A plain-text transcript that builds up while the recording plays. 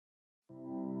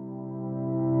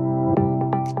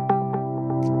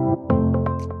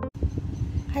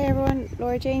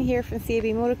Laura Jane here from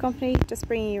CAB Motor Company, just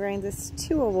bringing you around this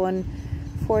 201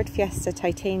 Ford Fiesta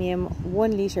Titanium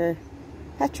 1 litre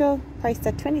petrol, priced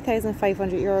at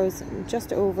 €20,500,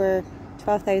 just over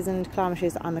 12,000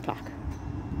 kilometres on the clock.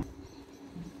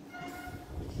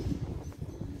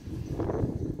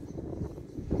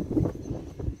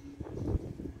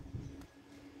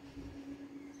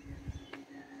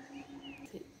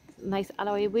 Nice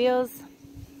alloy wheels,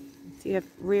 so you have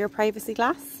rear privacy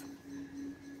glass,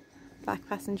 black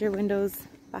passenger windows,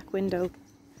 back window.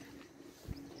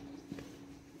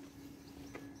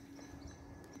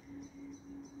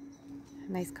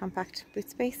 Nice compact boot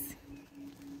space.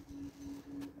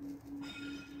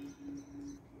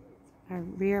 Our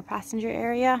rear passenger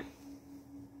area.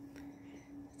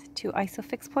 2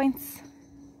 ISOFIX points.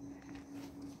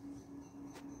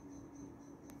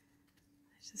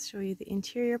 Just show you the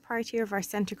interior part here of our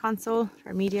center console,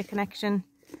 our media connection,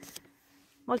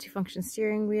 multifunction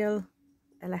steering wheel,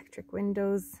 electric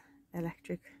windows,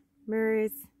 electric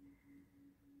mirrors,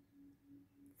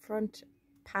 front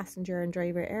passenger and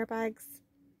driver airbags,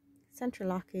 central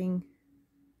locking,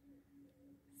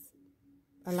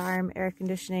 alarm, air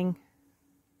conditioning.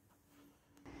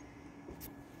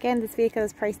 Again, this vehicle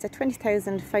is priced at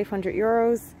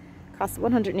 €20,500, costs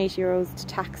 €180 to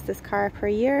tax this car per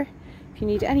year. If you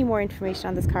need any more information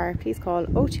on this car, please call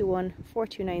 021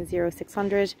 4290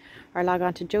 600 or log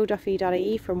on to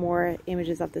joe.fe.ie for more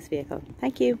images of this vehicle.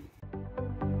 Thank you.